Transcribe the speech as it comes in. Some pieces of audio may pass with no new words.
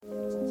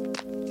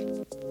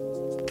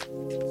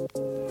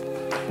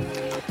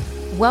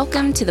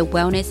Welcome to the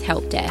Wellness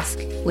Help Desk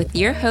with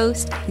your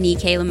host,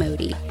 Nikayla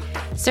Modi,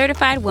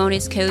 certified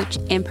wellness coach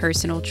and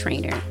personal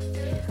trainer.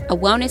 A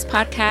wellness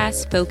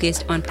podcast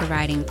focused on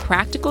providing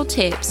practical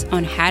tips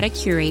on how to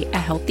curate a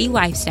healthy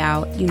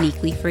lifestyle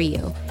uniquely for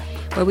you,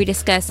 where we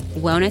discuss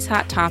wellness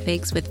hot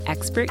topics with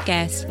expert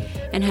guests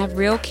and have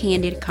real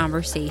candid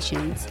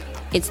conversations.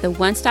 It's the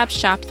one-stop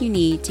shop you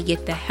need to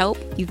get the help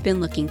you've been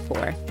looking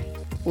for.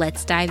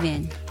 Let's dive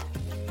in.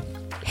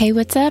 Hey,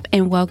 what's up?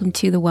 And welcome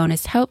to the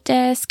Wellness Help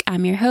Desk.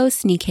 I'm your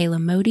host, Nikayla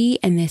Modi,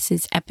 and this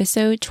is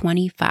episode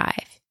 25.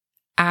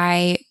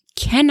 I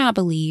cannot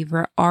believe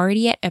we're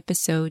already at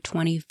episode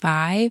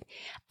 25.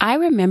 I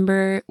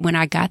remember when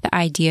I got the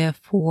idea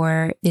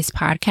for this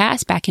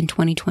podcast back in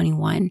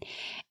 2021,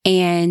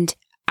 and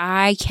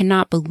I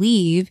cannot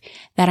believe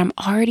that I'm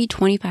already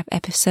 25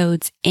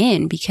 episodes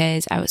in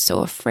because I was so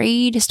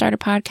afraid to start a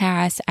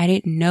podcast. I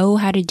didn't know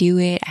how to do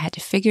it. I had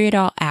to figure it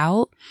all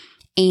out.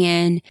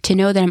 And to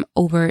know that I'm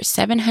over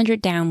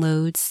 700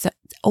 downloads,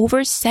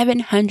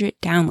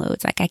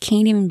 like I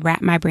can't even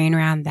wrap my brain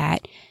around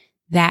that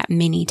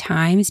many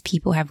times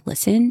people have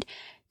listened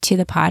to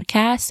the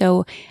podcast.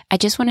 So I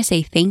just want to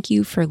say thank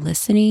you for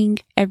listening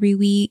every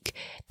week.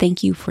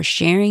 Thank you for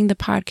sharing the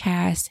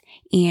podcast.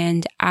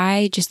 And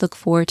I just look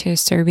forward to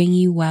serving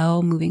you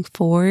well moving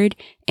forward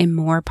in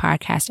more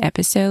podcast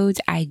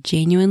episodes. I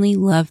genuinely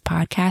love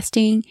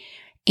podcasting.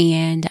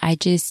 And I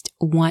just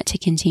want to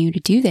continue to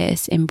do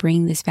this and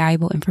bring this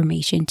valuable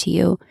information to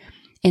you.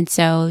 And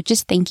so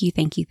just thank you.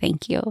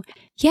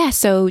 Yeah,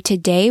 so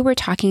today we're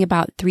talking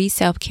about 3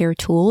 self-care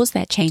tools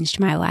that changed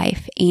my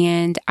life.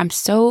 And I'm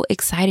so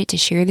excited to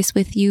share this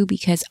with you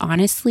because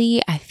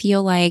honestly, I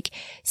feel like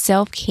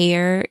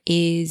self-care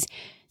is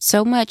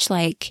so much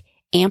like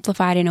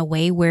amplified in a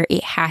way where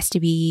it has to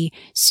be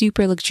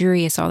super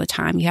luxurious all the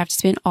time. You have to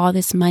spend all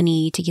this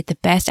money to get the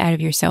best out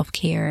of your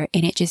self-care.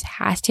 And it just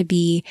has to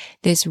be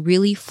this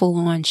really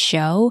full-on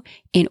show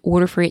in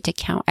order for it to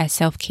count as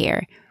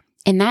self-care.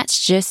 And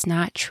that's just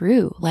not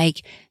true.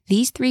 Like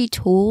these 3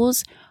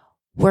 tools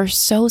were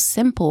so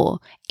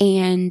simple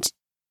and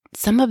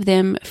some of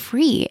them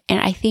free.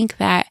 And I think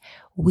that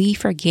we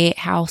forget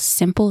how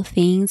simple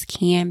things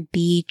can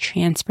be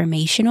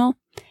transformational.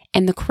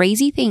 And the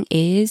crazy thing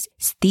is,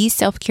 these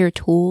self-care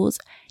tools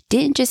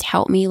didn't just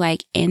help me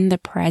like in the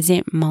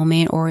present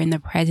moment or in the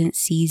present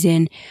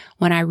season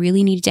when I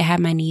really needed to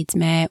have my needs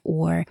met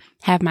or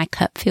have my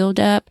cup filled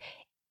up.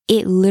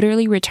 It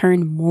literally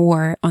returned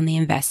more on the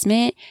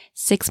investment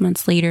 6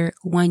 months later,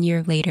 1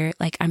 year later.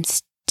 Like I'm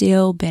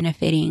still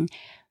benefiting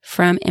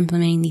from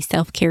implementing these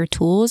self-care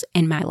tools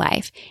in my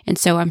life. And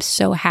so I'm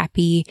so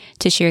happy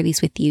to share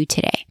these with you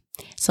today.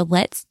 So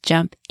let's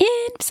jump in.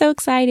 I'm so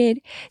excited.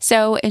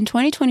 So in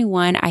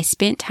 2021, I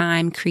spent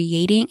time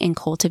creating and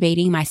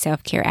cultivating my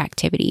self-care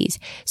activities.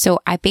 So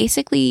I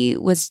basically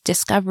was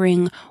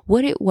discovering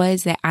what it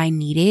was that I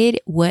needed,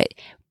 what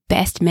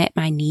best met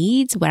my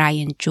needs, what I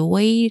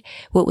enjoyed,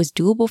 what was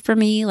doable for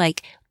me.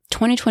 Like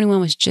 2021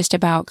 was just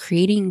about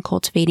creating and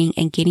cultivating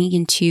and getting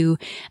into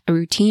a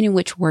routine in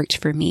which worked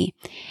for me.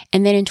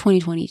 And then in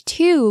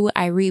 2022,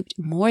 I reaped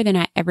more than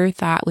I ever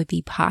thought would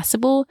be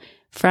possible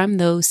from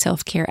those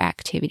self-care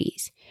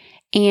activities.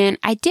 And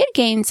I did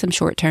gain some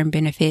short-term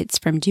benefits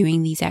from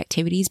doing these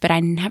activities, but I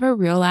never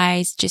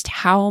realized just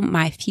how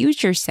my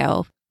future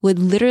self would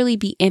literally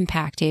be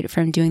impacted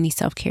from doing these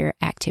self-care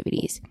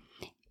activities.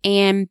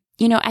 And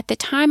at the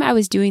time I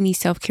was doing these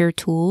self-care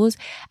tools,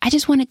 I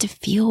just wanted to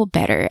feel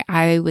better.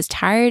 I was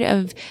tired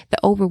of the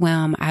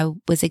overwhelm. I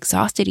was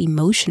exhausted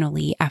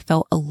emotionally. I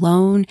felt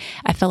alone.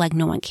 I felt like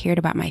no one cared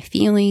about my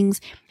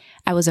feelings.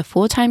 I was a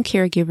full-time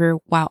caregiver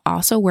while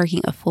also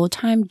working a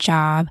full-time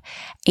job.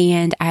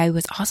 And I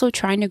was also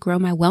trying to grow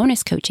my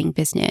wellness coaching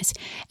business.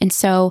 And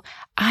so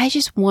I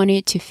just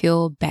wanted to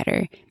feel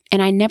better.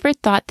 And I never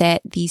thought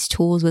that these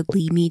tools would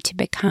lead me to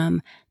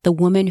become the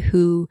woman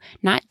who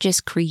not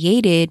just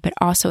created, but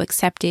also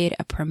accepted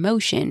a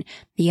promotion,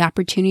 the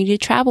opportunity to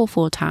travel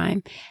full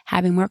time,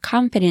 having more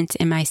confidence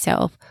in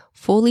myself,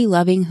 fully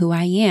loving who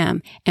I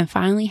am, and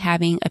finally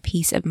having a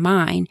peace of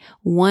mind,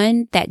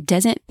 one that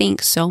doesn't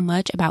think so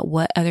much about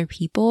what other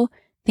people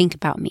think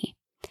about me.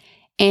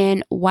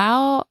 And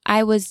while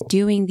I was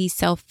doing these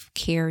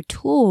self-care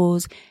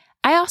tools,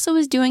 I also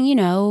was doing,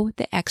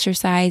 the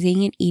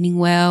exercising and eating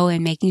well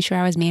and making sure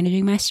I was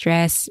managing my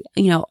stress,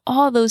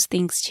 all those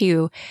things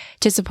too,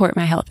 to support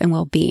my health and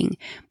well-being.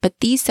 But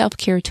these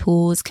self-care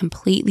tools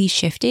completely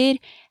shifted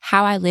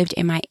how I lived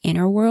in my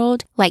inner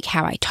world, like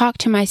how I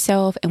talked to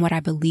myself and what I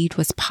believed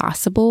was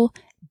possible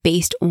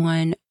based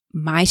on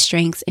my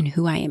strengths and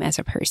who I am as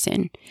a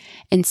person.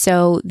 And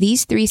so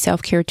these 3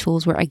 self-care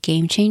tools were a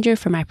game changer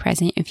for my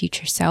present and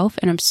future self.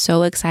 And I'm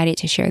so excited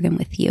to share them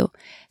with you.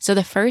 So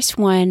the first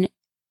one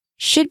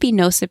should be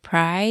no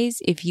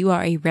surprise if you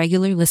are a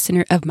regular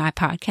listener of my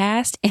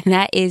podcast, and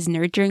that is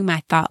nurturing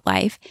my thought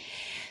life.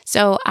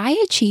 So I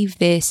achieved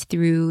this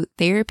through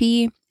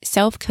therapy,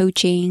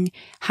 self-coaching,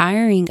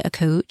 hiring a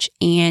coach,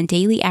 and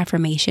daily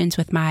affirmations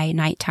with my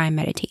nighttime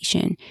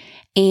meditation.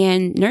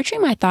 And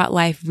Nurturing My Thought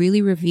Life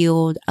really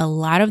revealed a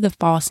lot of the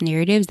false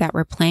narratives that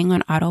were playing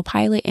on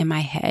autopilot in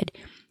my head.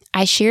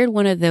 I shared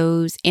one of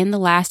those in the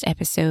last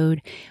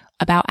episode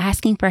about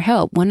asking for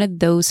help. One of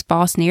those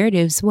false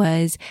narratives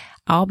was,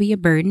 I'll be a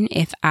burden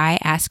if I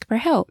ask for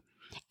help.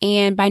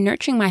 And by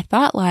nurturing my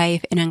thought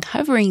life and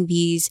uncovering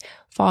these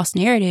false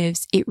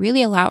narratives, it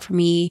really allowed for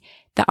me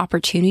the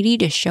opportunity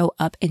to show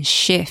up and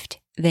shift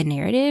the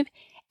narrative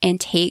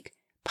and take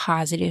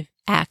positive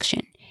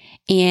action.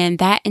 And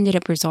that ended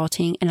up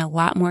resulting in a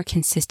lot more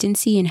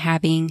consistency in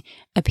having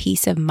a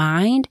peace of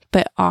mind,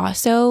 but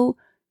also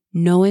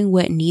knowing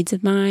what needs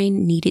of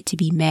mine needed to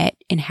be met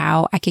and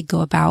how I could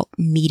go about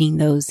meeting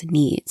those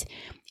needs.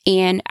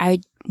 And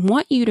I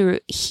want you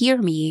to hear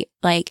me,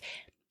 like,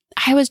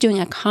 I was doing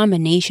a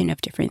combination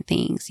of different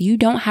things. You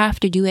don't have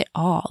to do it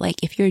all.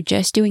 Like, if you're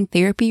just doing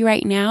therapy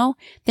right now,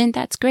 then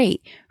that's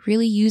great.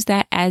 Really use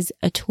that as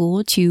a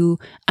tool to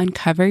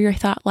uncover your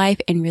thought life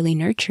and really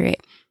nurture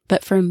it.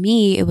 But for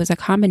me, it was a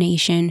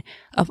combination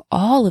of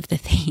all of the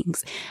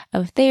things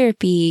of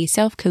therapy,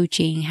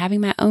 self-coaching, having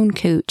my own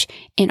coach,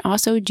 and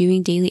also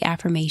doing daily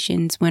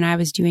affirmations when I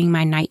was doing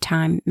my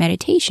nighttime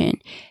meditation.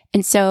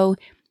 And so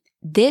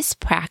this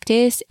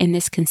practice and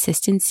this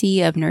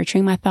consistency of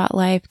nurturing my thought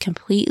life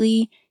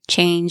completely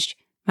changed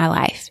my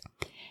life.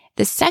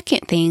 The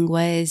second thing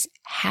was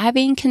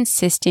having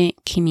consistent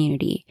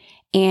community.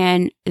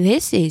 And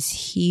this is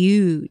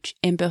huge.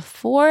 And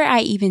before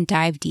I even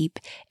dive deep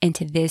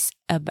into this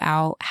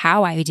about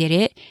how I did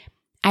it,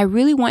 I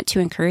really want to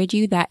encourage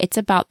you that it's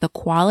about the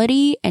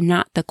quality and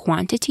not the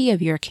quantity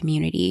of your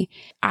community.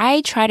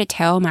 I try to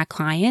tell my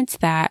clients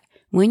that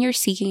when you're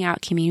seeking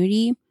out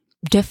community,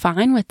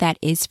 define what that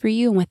is for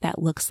you and what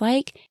that looks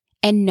like,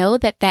 and know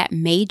that that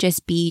may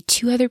just be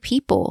 2 other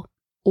people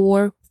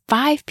or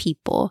 5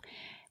 people,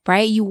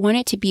 right? You want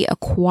it to be a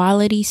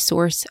quality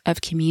source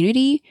of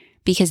community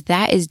because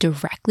that is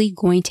directly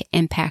going to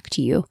impact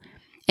you.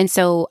 And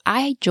so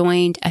I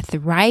joined a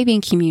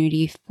thriving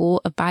community full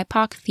of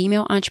BIPOC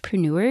female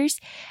entrepreneurs.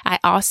 I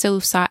also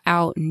sought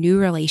out new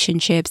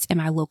relationships in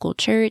my local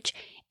church,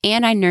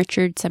 and I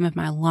nurtured some of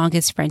my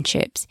longest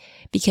friendships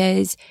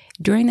because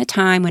during the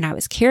time when I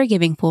was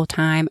caregiving full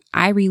time,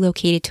 I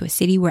relocated to a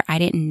city where I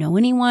didn't know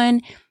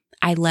anyone.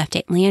 I left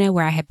Atlanta,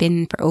 where I had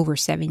been for over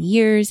 7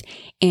 years,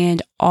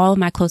 and all of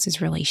my closest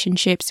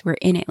relationships were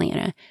in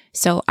Atlanta.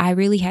 So I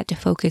really had to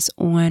focus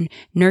on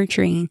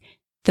nurturing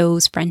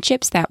those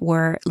friendships that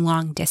were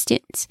long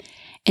distance.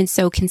 And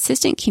so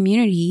consistent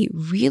community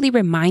really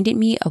reminded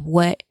me of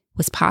what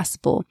was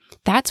possible.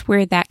 That's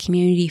where that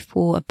community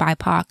full of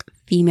BIPOC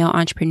female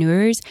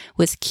entrepreneurs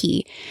was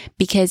key,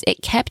 because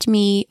it kept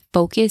me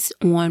focused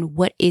on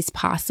what is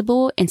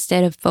possible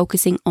instead of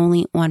focusing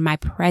only on my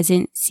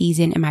present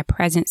season and my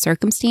present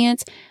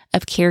circumstance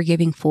of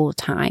caregiving full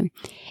time.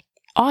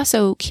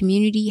 Also,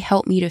 community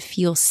helped me to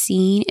feel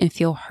seen and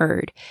feel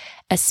heard,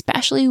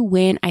 especially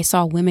when I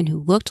saw women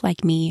who looked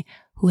like me,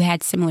 who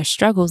had similar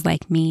struggles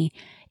like me.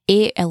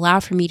 It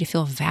allowed for me to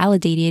feel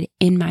validated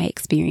in my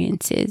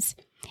experiences.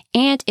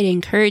 And it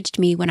encouraged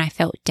me when I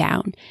felt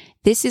down.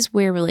 This is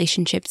where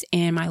relationships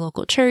in my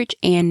local church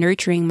and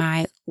nurturing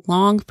my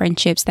long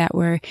friendships that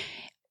were,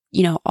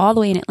 all the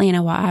way in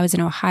Atlanta while I was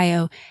in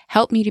Ohio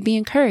helped me to be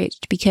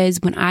encouraged, because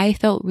when I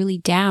felt really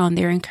down,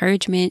 their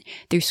encouragement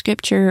through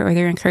scripture or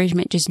their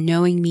encouragement just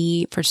knowing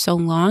me for so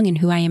long and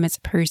who I am as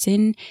a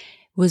person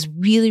was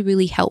really,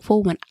 really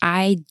helpful when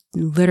I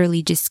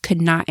literally just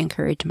could not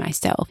encourage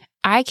myself.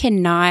 I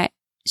cannot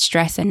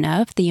stress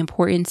enough the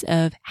importance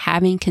of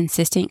having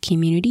consistent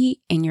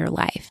community in your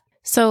life.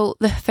 So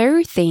the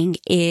third thing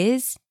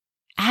is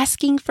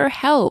asking for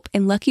help.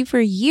 And lucky for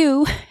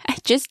you, I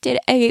just did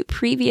a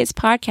previous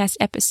podcast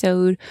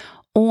episode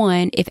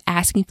on if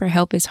asking for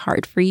help is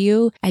hard for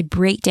you. I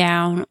break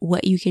down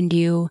what you can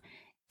do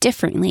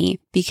differently,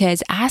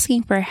 because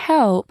asking for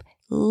help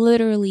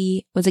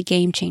literally was a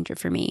game changer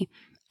for me.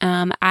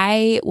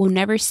 I will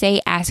never say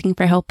asking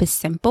for help is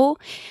simple,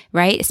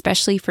 right?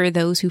 Especially for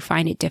those who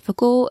find it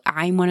difficult.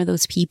 I'm one of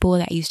those people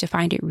that used to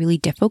find it really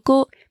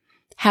difficult.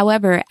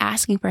 However,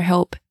 asking for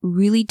help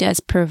really does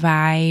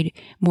provide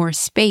more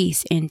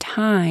space and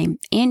time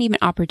and even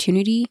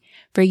opportunity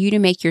for you to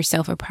make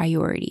yourself a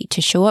priority,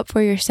 to show up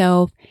for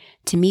yourself,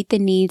 to meet the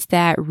needs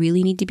that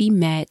really need to be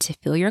met, to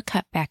fill your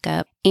cup back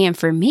up. And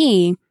for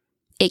me,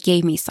 it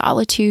gave me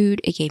solitude,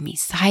 it gave me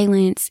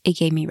silence, it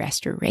gave me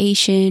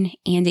restoration,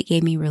 and it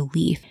gave me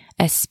relief,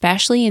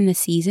 especially in the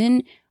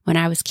season when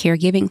I was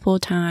caregiving full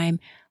time,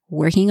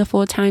 working a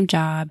full-time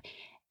job,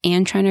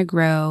 and trying to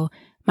grow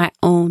my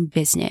own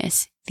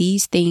business.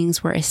 These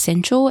things were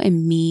essential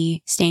in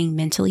me staying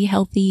mentally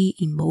healthy,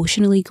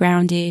 emotionally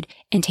grounded,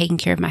 and taking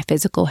care of my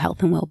physical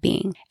health and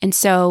well-being. And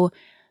so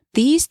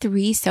these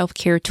 3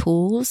 self-care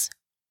tools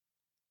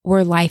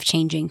were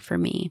life-changing for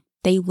me.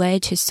 They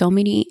led to so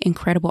many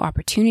incredible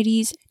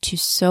opportunities, to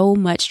so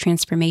much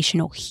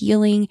transformational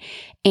healing.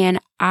 And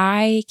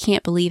I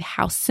can't believe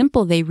how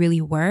simple they really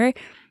were.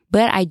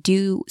 But I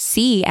do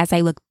see, as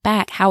I look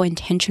back, how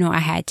intentional I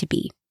had to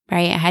be,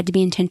 right? I had to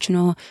be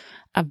intentional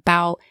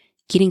about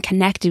getting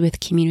connected with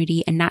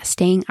community and not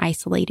staying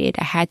isolated.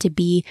 I had to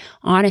be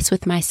honest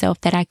with myself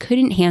that I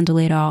couldn't handle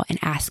it all and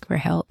ask for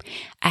help.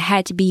 I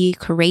had to be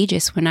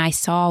courageous when I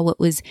saw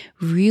what was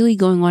really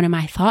going on in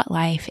my thought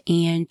life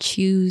and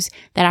choose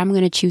that I'm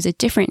going to choose a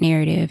different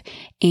narrative,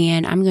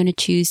 and I'm going to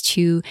choose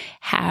to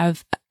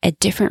have a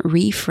different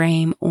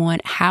reframe on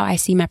how I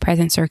see my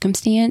present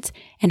circumstance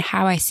and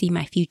how I see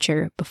my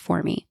future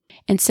before me.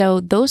 And so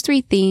those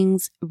three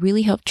things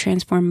really helped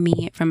transform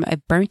me from a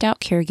burnt out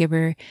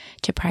caregiver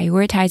to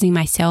prioritizing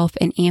myself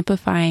and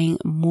amplifying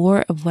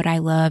more of what I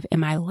love in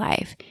my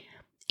life.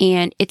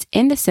 And it's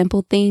in the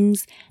simple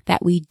things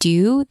that we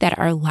do that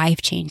are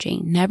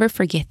life-changing. Never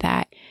forget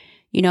that.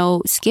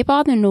 Skip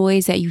all the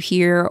noise that you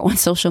hear on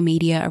social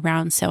media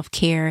around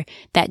self-care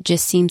that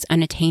just seems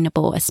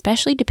unattainable,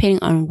 especially depending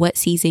on what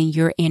season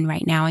you're in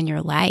right now in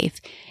your life.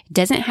 It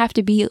doesn't have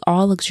to be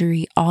all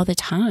luxury all the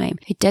time.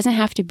 It doesn't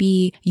have to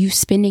be you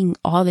spending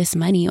all this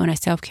money on a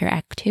self-care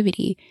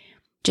activity.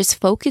 Just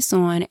focus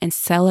on and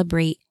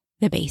celebrate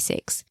the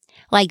basics,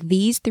 like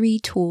these 3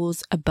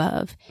 tools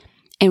above,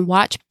 and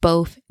watch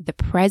both the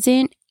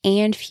present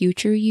and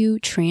future you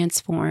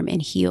transform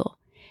and heal.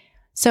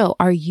 So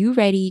are you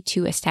ready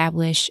to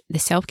establish the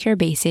self-care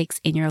basics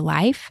in your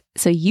life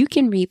so you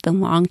can reap the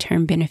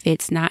long-term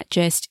benefits, not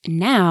just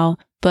now,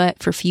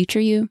 but for future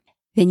you?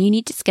 Then you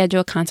need to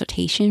schedule a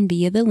consultation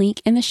via the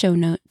link in the show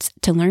notes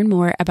to learn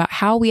more about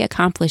how we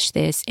accomplish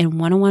this in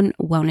one-on-one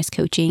wellness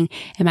coaching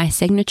and my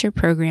signature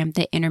program,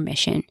 The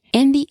Intermission.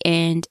 In the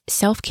end,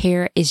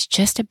 self-care is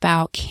just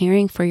about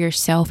caring for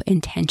yourself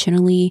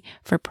intentionally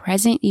for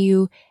present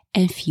you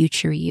and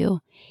future you.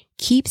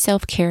 Keep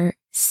self-care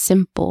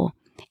simple.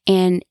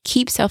 And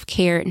keep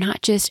self-care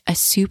not just a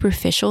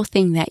superficial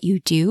thing that you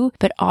do,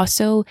 but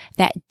also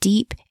that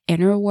deep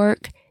inner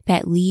work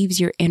that leaves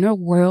your inner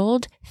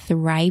world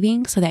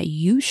thriving so that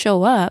you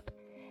show up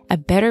a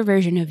better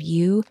version of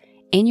you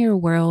in your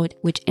world,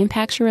 which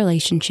impacts your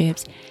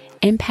relationships,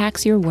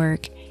 impacts your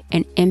work,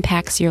 and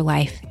impacts your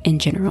life in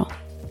general.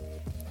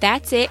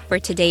 That's it for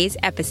today's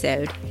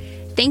episode.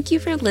 Thank you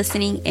for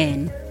listening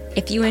in.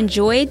 If you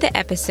enjoyed the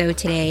episode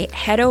today,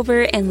 head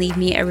over and leave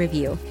me a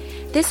review.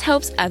 This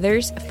helps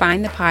others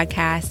find the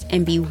podcast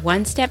and be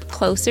one step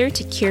closer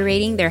to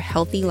curating their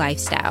healthy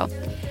lifestyle.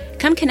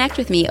 Come connect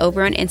with me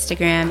over on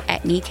Instagram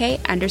at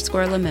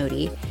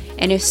Nike_Lamoti.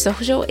 And if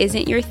social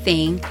isn't your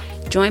thing,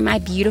 join my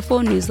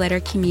beautiful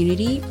newsletter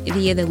community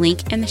via the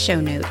link in the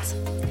show notes.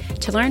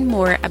 To learn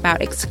more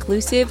about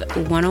exclusive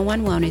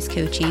one-on-one wellness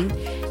coaching,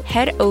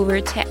 head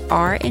over to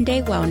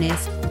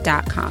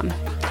randawellness.com.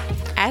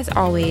 As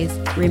always,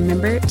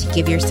 remember to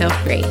give yourself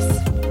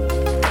grace.